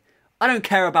dad yelled. "I don't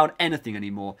care about anything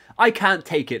anymore. I can't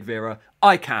take it, Vera.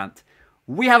 I can't.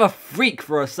 We have a freak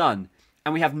for a son,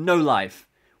 and we have no life.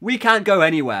 We can't go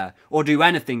anywhere or do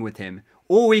anything with him.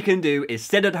 All we can do is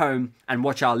sit at home and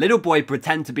watch our little boy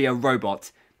pretend to be a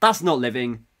robot. That's not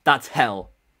living. That's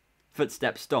hell."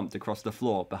 Footsteps stomped across the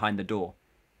floor behind the door.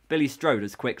 Billy strode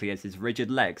as quickly as his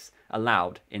rigid legs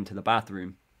allowed into the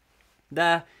bathroom.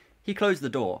 There, he closed the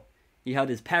door. He heard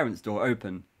his parents' door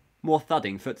open. More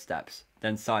thudding footsteps,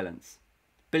 then silence.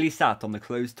 Billy sat on the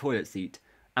closed toilet seat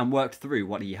and worked through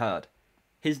what he heard.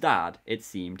 His dad, it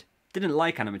seemed, didn't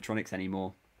like animatronics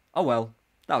anymore. Oh well,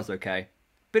 that was okay.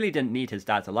 Billy didn't need his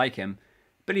dad to like him.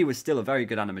 Billy was still a very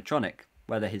good animatronic,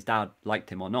 whether his dad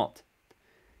liked him or not.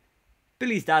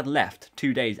 Billy's dad left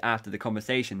 2 days after the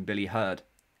conversation Billy heard.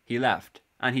 He left,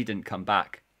 and he didn't come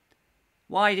back.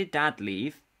 "Why did Dad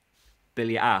leave?"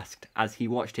 Billy asked as he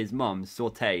watched his mum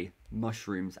saute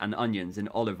mushrooms and onions in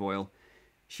olive oil.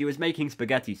 She was making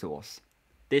spaghetti sauce.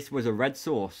 This was a red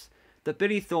sauce that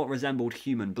Billy thought resembled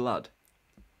human blood.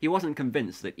 He wasn't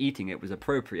convinced that eating it was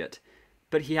appropriate,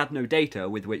 but he had no data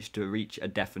with which to reach a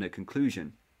definite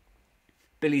conclusion.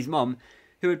 Billy's mum,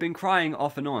 who had been crying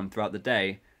off and on throughout the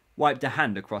day, wiped a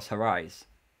hand across her eyes.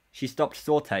 She stopped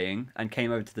sautéing and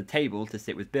came over to the table to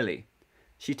sit with Billy.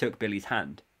 She took Billy's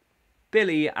hand.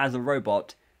 Billy, as a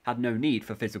robot, had no need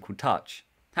for physical touch.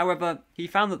 However, he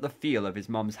found that the feel of his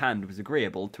mum's hand was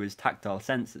agreeable to his tactile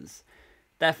senses.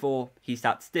 Therefore, he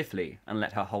sat stiffly and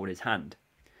let her hold his hand.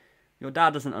 "Your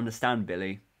dad doesn't understand,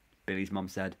 Billy," Billy's mum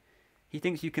said. "He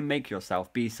thinks you can make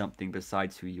yourself be something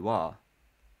besides who you are."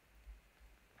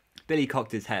 Billy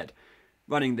cocked his head,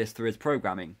 running this through his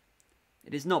programming.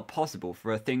 "It is not possible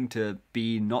for a thing to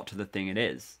be not the thing it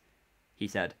is," he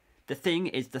said. "The thing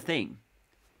is the thing."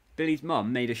 Billy's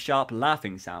mum made a sharp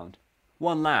laughing sound.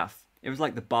 One laugh. It was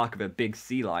like the bark of a big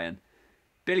sea lion.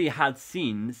 Billy had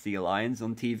seen sea lions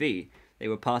on TV. They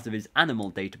were part of his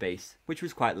animal database, which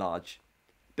was quite large.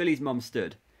 Billy's mum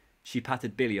stood. She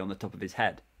patted Billy on the top of his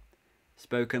head.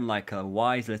 "Spoken like a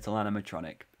wise little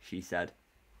animatronic," she said.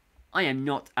 "I am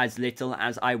not as little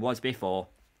as I was before,"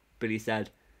 Billy said.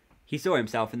 He saw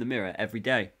himself in the mirror every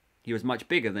day. He was much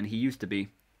bigger than he used to be.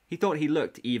 He thought he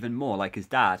looked even more like his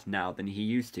dad now than he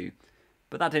used to.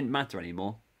 But that didn't matter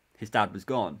anymore. His dad was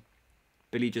gone.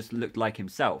 Billy just looked like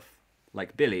himself.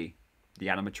 Like Billy, the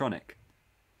animatronic.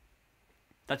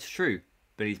 "That's true,"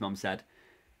 Billy's mum said.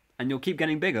 And you'll keep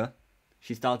getting bigger.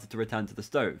 She started to return to the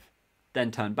stove,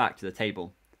 then turned back to the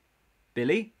table.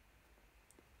 Billy?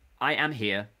 I am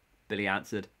here, Billy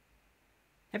answered.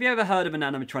 Have you ever heard of an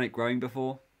animatronic growing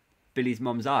before? Billy's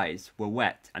mum's eyes were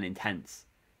wet and intense.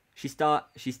 She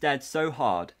stared so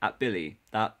hard at Billy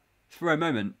that, for a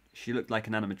moment, she looked like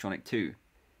an animatronic too.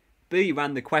 Billy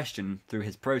ran the question through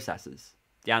his processors.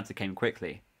 The answer came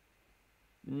quickly.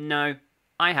 No,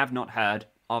 I have not heard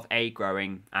of a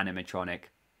growing animatronic.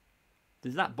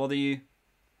 Does that bother you?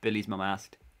 Billy's mum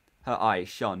asked. Her eyes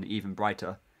shone even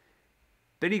brighter.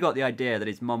 Billy got the idea that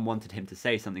his mum wanted him to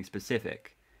say something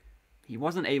specific. He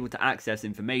wasn't able to access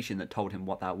information that told him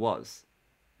what that was.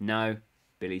 No,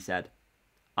 Billy said.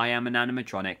 I am an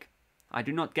animatronic. I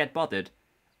do not get bothered.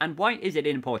 And why is it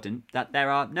important that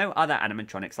there are no other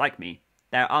animatronics like me?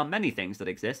 There are many things that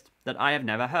exist that I have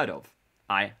never heard of.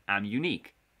 I am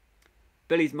unique.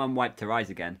 Billy's mum wiped her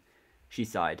eyes again. She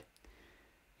sighed.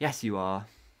 Yes, you are,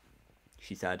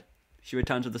 she said. She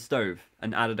returned to the stove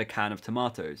and added a can of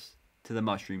tomatoes to the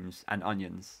mushrooms and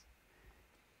onions.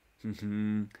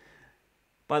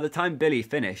 By the time Billy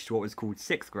finished what was called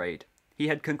 6th grade, he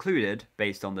had concluded,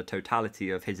 based on the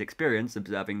totality of his experience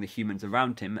observing the humans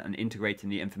around him and integrating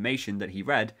the information that he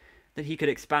read, that he could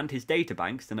expand his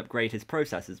databanks and upgrade his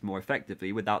processors more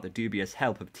effectively without the dubious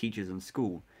help of teachers and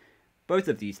school. Both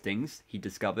of these things, he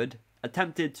discovered,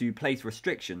 attempted to place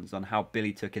restrictions on how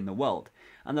Billy took in the world,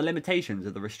 and the limitations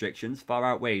of the restrictions far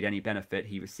outweighed any benefit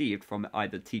he received from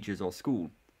either teachers or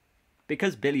school.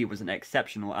 Because Billy was an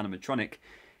exceptional animatronic,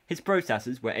 his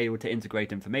processors were able to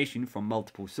integrate information from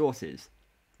multiple sources.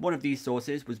 One of these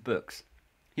sources was books.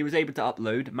 He was able to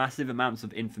upload massive amounts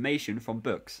of information from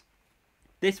books.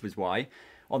 This was why,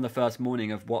 on the first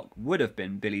morning of what would have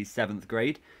been Billy's 7th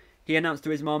grade, he announced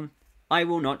to his mum, "I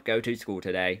will not go to school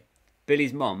today."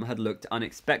 Billy's mum had looked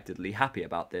unexpectedly happy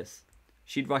about this.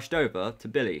 She'd rushed over to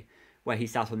Billy, where he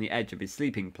sat on the edge of his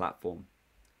sleeping platform.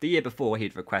 The year before,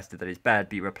 he'd requested that his bed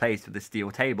be replaced with a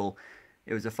steel table.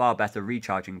 It was a far better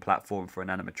recharging platform for an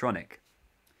animatronic.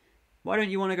 "Why don't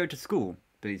you want to go to school?"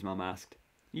 Billy's mum asked.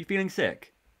 "Are you feeling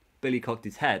sick?" Billy cocked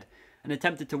his head and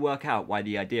attempted to work out why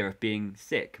the idea of being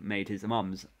sick made his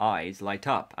mum's eyes light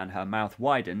up and her mouth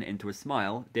widen into a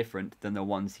smile different than the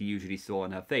ones he usually saw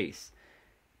on her face.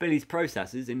 Billy's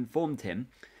processors informed him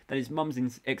that his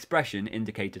mum's expression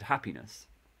indicated happiness.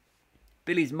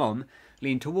 Billy's mum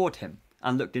leaned toward him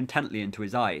and looked intently into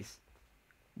his eyes.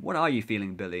 "What are you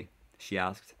feeling, Billy?" she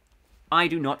asked. "I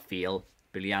do not feel,"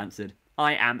 Billy answered.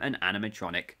 "I am an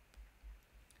animatronic."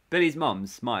 Billy's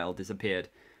mum's smile disappeared.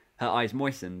 Her eyes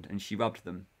moistened and she rubbed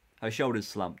them. Her shoulders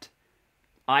slumped.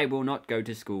 "I will not go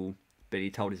to school,"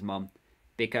 Billy told his mum,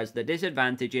 "because the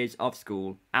disadvantages of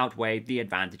school outweigh the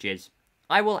advantages.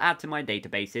 I will add to my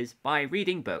databases by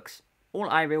reading books. All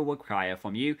I will require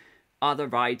from you are the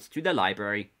rides to the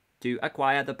library to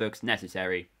acquire the books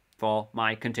necessary for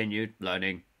my continued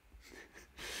learning."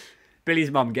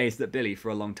 Billy's mum gazed at Billy for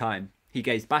a long time. He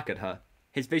gazed back at her.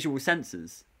 His visual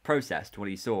senses processed what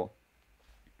he saw.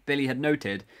 Billy had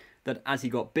noted that as he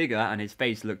got bigger and his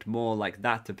face looked more like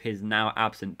that of his now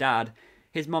absent dad,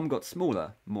 his mum got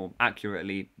smaller, more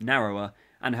accurately narrower,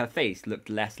 and her face looked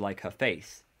less like her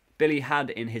face. Billy had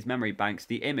in his memory banks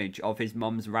the image of his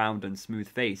mum's round and smooth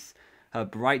face, her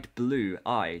bright blue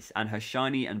eyes, and her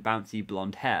shiny and bouncy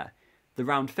blonde hair. The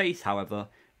round face, however,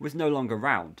 was no longer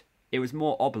round. It was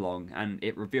more oblong, and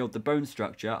it revealed the bone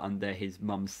structure under his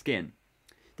mum's skin.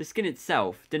 The skin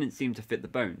itself didn't seem to fit the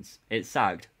bones. It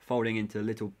sagged, folding into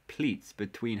little pleats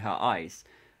between her eyes,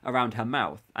 around her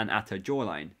mouth, and at her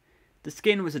jawline. The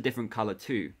skin was a different colour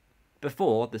too.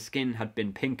 Before, the skin had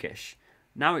been pinkish.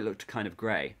 Now it looked kind of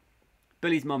grey.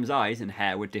 Billy's mum's eyes and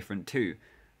hair were different too.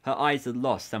 Her eyes had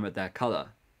lost some of their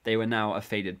colour. They were now a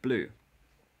faded blue.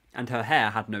 And her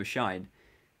hair had no shine.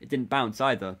 It didn't bounce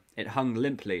either. It hung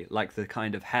limply, like the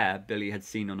kind of hair Billy had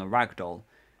seen on a rag doll.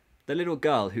 The little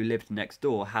girl who lived next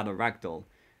door had a rag doll.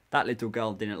 That little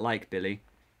girl didn't like Billy.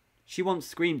 She once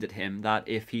screamed at him that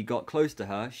if he got close to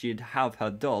her, she'd have her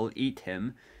doll eat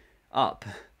him up.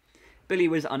 Billy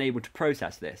was unable to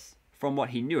process this. From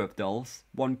what he knew of dolls,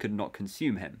 one could not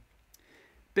consume him.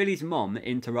 Billy's mom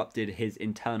interrupted his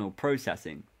internal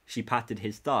processing. She patted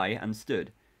his thigh and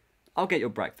stood. "I'll get your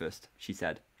breakfast," she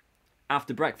said.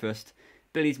 After breakfast,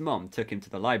 Billy's mom took him to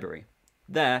the library.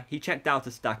 There, he checked out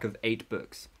a stack of 8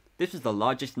 books. This was the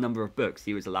largest number of books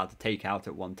he was allowed to take out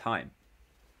at one time.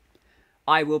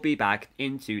 "I will be back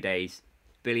in 2 days,"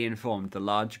 Billy informed the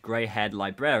large grey-haired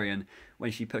librarian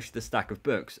when she pushed the stack of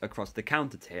books across the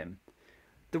counter to him.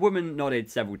 The woman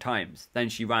nodded several times, then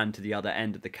she ran to the other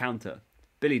end of the counter.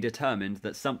 Billy determined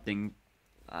that something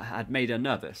had made her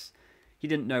nervous. He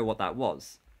didn't know what that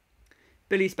was.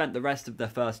 Billy spent the rest of the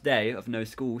first day of no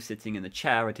school sitting in the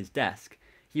chair at his desk.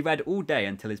 He read all day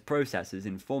until his processors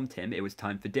informed him it was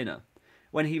time for dinner.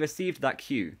 When he received that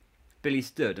cue, Billy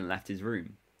stood and left his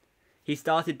room. He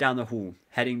started down the hall,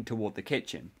 heading toward the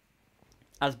kitchen.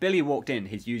 As Billy walked in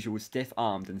his usual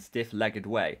stiff-armed and stiff-legged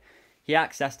way, he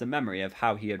accessed a memory of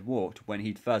how he had walked when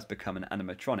he'd first become an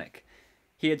animatronic.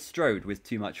 He had strode with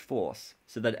too much force,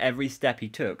 so that every step he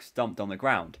took stomped on the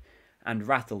ground, and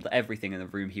rattled everything in the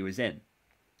room he was in.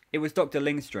 It was Dr.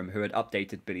 Lindstrom who had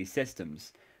updated Billy's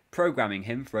systems, programming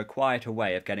him for a quieter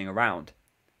way of getting around.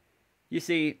 You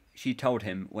see, she told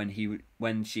him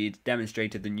when she'd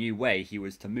demonstrated the new way he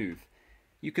was to move.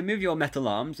 You can move your metal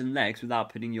arms and legs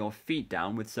without putting your feet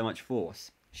down with so much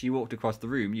force. She walked across the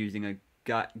room using a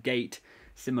gait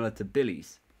similar to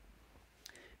Billy's.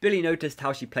 Billy noticed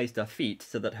how she placed her feet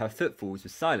so that her footfalls were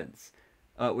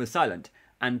silent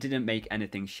and didn't make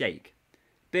anything shake.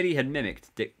 Billy had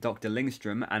mimicked Dr.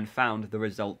 Lindstrom and found the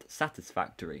result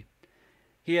satisfactory.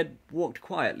 He had walked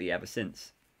quietly ever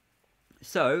since.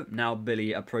 So, now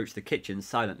Billy approached the kitchen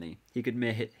silently. He could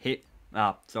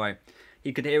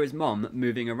hear his mom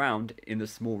moving around in the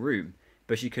small room,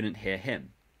 but she couldn't hear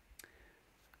him.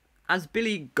 As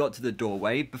Billy got to the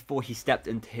doorway, before he stepped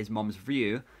into his mom's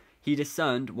view, he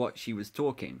discerned what she was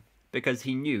talking. Because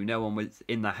he knew no one was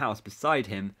in the house beside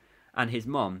him and his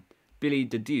mom, Billy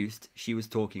deduced she was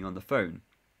talking on the phone.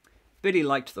 Billy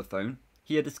liked the phone.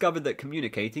 He had discovered that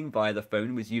communicating via the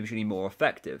phone was usually more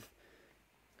effective.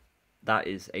 That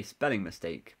is a spelling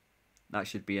mistake. That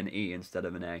should be an E instead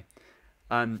of an A.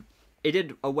 It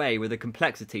did away with the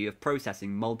complexity of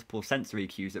processing multiple sensory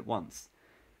cues at once.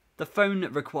 The phone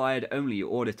required only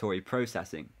auditory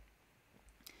processing.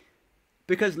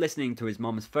 Because listening to his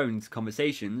mom's phone's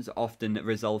conversations often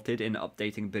resulted in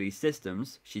updating Billy's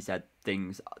systems, she said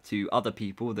things to other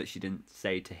people that she didn't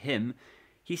say to him,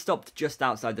 he stopped just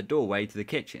outside the doorway to the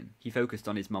kitchen. He focused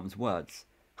on his mom's words.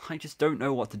 "I just don't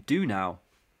know what to do now,"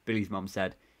 Billy's mom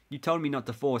said. "You told me not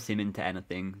to force him into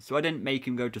anything, so I didn't make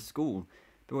him go to school.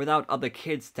 But without other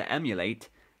kids to emulate,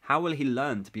 how will he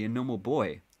learn to be a normal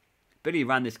boy?" Billy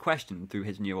ran this question through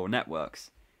his neural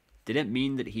networks. Did it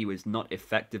mean that he was not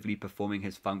effectively performing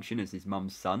his function as his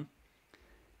mum's son?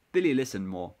 Billy listened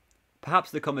more. Perhaps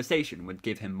the conversation would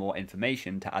give him more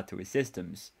information to add to his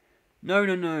systems. No,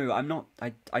 I'm not.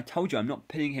 I told you I'm not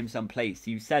putting him someplace.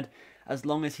 You said as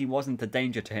long as he wasn't a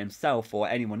danger to himself or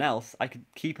anyone else, I could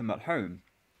keep him at home.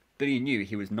 Billy knew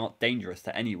he was not dangerous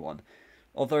to anyone.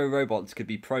 Although robots could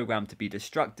be programmed to be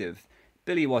destructive,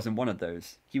 Billy wasn't one of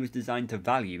those. He was designed to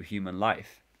value human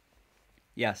life.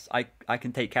 "Yes, I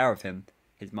can take care of him,"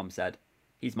 his mum said.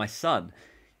 "He's my son.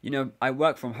 You know, I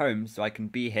work from home so I can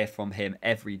be here from him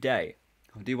every day.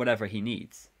 I'll do whatever he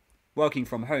needs." Working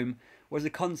from home was a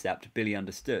concept Billy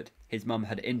understood. His mum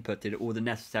had inputted all the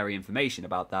necessary information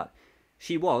about that.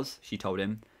 She told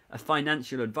him, a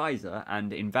financial advisor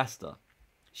and investor.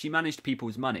 She managed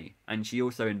people's money, and she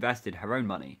also invested her own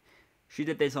money. She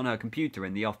did this on her computer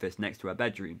in the office next to her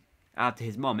bedroom. After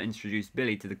his mum introduced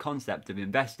Billy to the concept of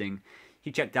investing,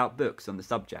 he checked out books on the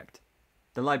subject.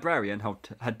 The librarian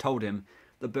had told him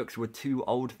the books were too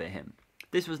old for him.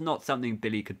 This was not something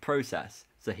Billy could process,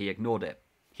 so he ignored it.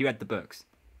 He read the books.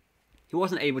 He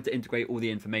wasn't able to integrate all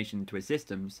the information into his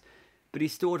systems, but he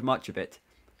stored much of it,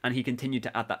 and he continued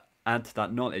to add to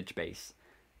that knowledge base.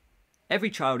 "Every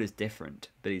child is different,"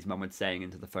 Billy's mum was saying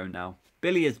into the phone now.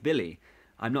 "Billy is Billy.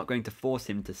 I'm not going to force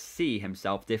him to see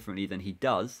himself differently than he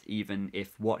does, even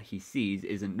if what he sees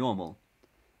isn't normal."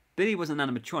 Billy was an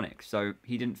animatronic, so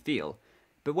he didn't feel,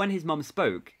 but when his mum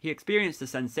spoke, he experienced a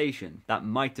sensation that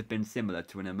might have been similar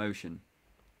to an emotion.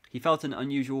 He felt an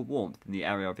unusual warmth in the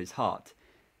area of his heart.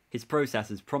 His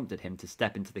processors prompted him to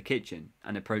step into the kitchen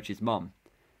and approach his mum.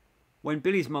 When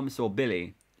Billy's mum saw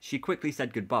Billy, she quickly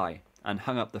said goodbye and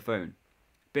hung up the phone.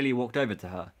 Billy walked over to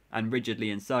her and rigidly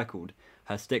encircled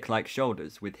her stick-like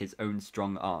shoulders with his own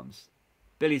strong arms.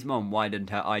 Billy's mum widened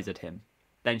her eyes at him.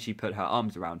 Then she put her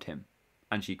arms around him,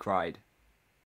 and she cried.